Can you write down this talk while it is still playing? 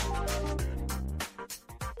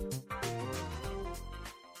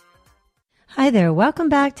Hi there. Welcome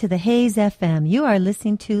back to the Hayes FM. You are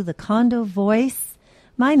listening to The Condo Voice.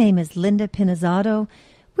 My name is Linda Pinizzato.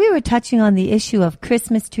 We were touching on the issue of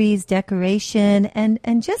Christmas trees, decoration,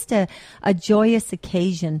 and just a joyous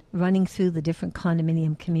occasion running through the different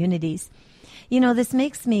condominium communities. You know,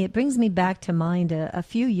 it brings me back to mind a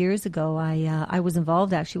few years ago. I was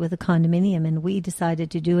involved actually with a condominium, and we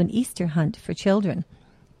decided to do an Easter hunt for children.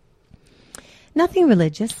 Nothing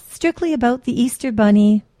religious, strictly about the Easter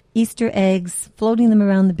bunny, Easter eggs, floating them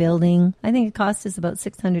around the building. I think it cost us about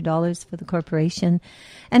 $600 for the corporation.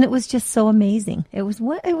 And it was just so amazing. It was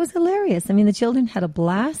hilarious. I mean, the children had a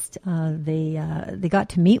blast. They got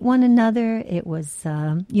to meet one another. It was,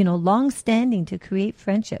 long-standing to create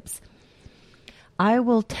friendships. I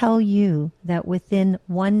will tell you that within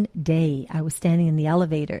one day, I was standing in the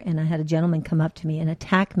elevator and I had a gentleman come up to me and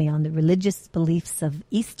attack me on the religious beliefs of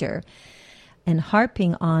Easter and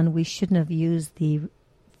harping on we shouldn't have used the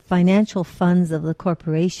financial funds of the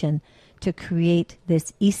corporation to create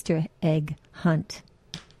this Easter egg hunt.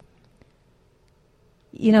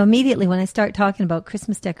 You know, immediately when I start talking about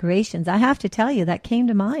Christmas decorations, I have to tell you that came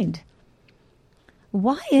to mind.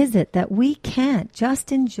 Why is it that we can't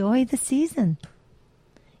just enjoy the season?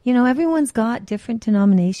 You know, everyone's got different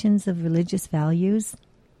denominations of religious values.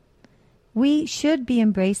 We should be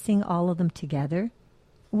embracing all of them together.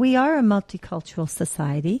 We are a multicultural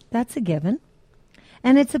society. That's a given.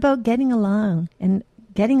 And it's about getting along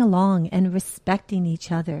and respecting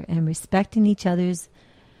each other and respecting each other's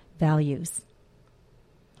values.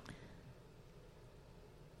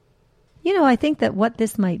 You know, I think that what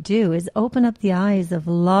this might do is open up the eyes of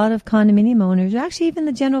a lot of condominium owners, or actually even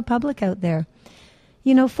the general public out there.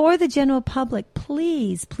 You know, for the general public,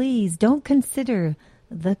 please don't consider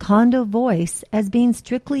the Condo Voice as being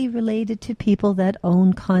strictly related to people that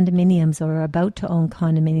own condominiums or are about to own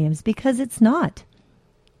condominiums, because it's not.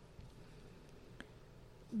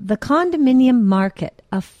 The condominium market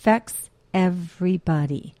affects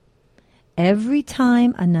everybody. Every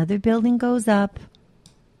time another building goes up,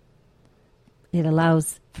 it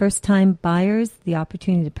allows first-time buyers the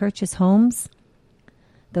opportunity to purchase homes,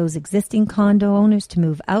 those existing condo owners to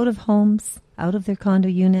move out of homes, out of their condo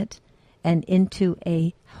unit, and into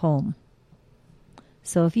a home.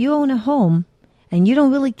 So if you own a home, and you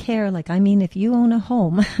don't really care, if you own a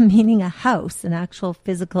home, meaning a house, an actual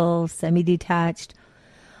physical, semi-detached,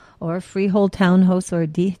 or a freehold townhouse or a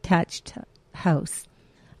detached house,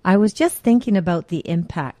 I was just thinking about the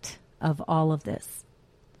impact of all of this.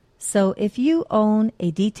 So if you own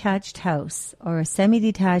a detached house or a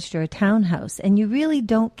semi-detached or a townhouse and you really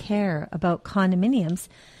don't care about condominiums,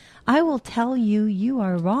 I will tell you, you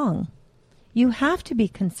are wrong. You have to be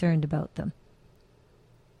concerned about them.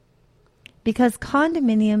 Because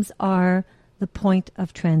condominiums are the point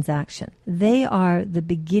of transaction. They are the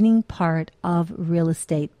beginning part of real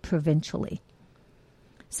estate provincially.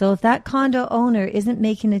 So if that condo owner isn't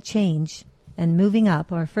making a change and moving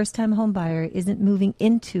up, or a first-time home buyer isn't moving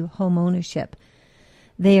into home ownership,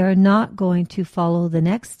 they are not going to follow the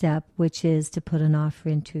next step, which is to put an offer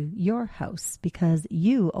into your house, because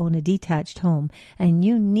you own a detached home and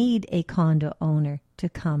you need a condo owner to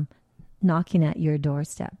come knocking at your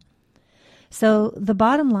doorstep. So the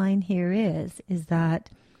bottom line here is that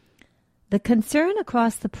the concern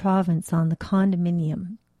across the province on the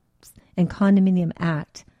Condominium and Condominium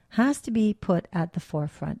Act has to be put at the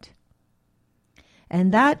forefront.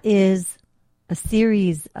 And that is a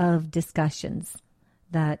series of discussions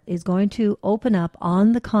that is going to open up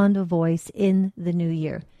on the Condo Voice in the new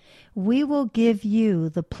year. We will give you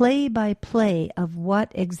the play-by-play of what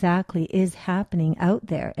exactly is happening out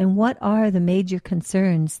there and what are the major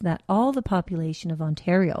concerns that all the population of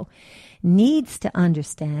Ontario needs to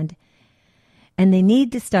understand, and they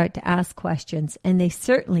need to start to ask questions, and they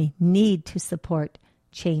certainly need to support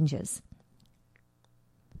changes.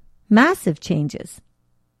 Massive changes.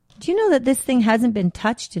 Do you know that this thing hasn't been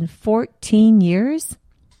touched in 14 years?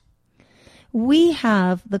 We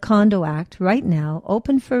have the Condo Act right now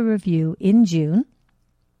open for review in June.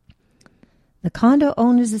 The Condo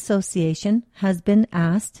Owners Association has been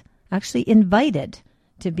asked, actually invited,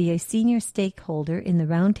 to be a senior stakeholder in the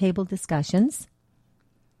roundtable discussions.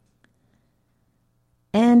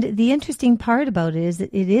 And the interesting part about it is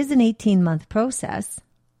that it is an 18-month process,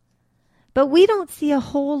 but we don't see a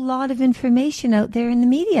whole lot of information out there in the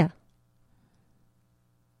media.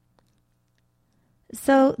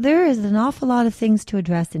 So there is an awful lot of things to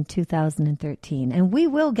address in 2013, and we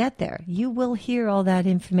will get there. You will hear all that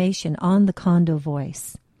information on the Condo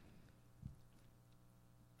Voice.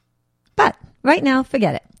 But right now,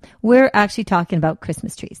 forget it. We're actually talking about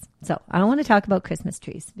Christmas trees. So I want to talk about Christmas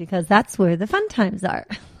trees because that's where the fun times are.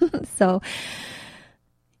 So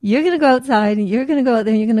you're going to go outside and you're going to go out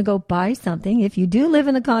there and you're going to go buy something. If you do live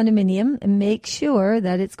in a condominium, and make sure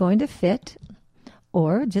that it's going to fit,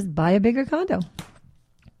 or just buy a bigger condo.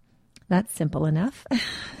 That's simple enough.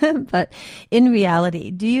 But in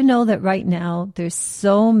reality, do you know that right now there's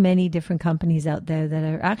so many different companies out there that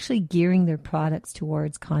are actually gearing their products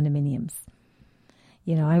towards condominiums?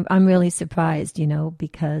 You know, I'm really surprised, you know,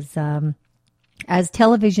 because as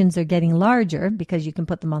televisions are getting larger, because you can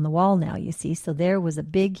put them on the wall now, you see. So there was a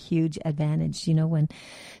big, huge advantage, you know, when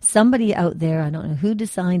somebody out there, I don't know who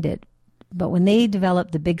designed it, but when they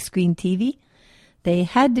developed the big screen TV, they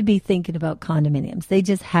had to be thinking about condominiums. They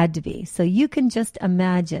just had to be. So you can just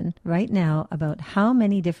imagine right now about how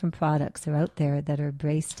many different products are out there that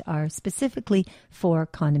are specifically for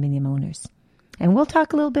condominium owners. And we'll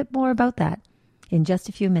talk a little bit more about that in just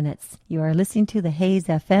a few minutes. You are listening to the Hayes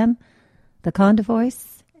FM, the Condo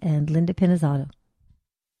Voice, and Linda Pinizzotto.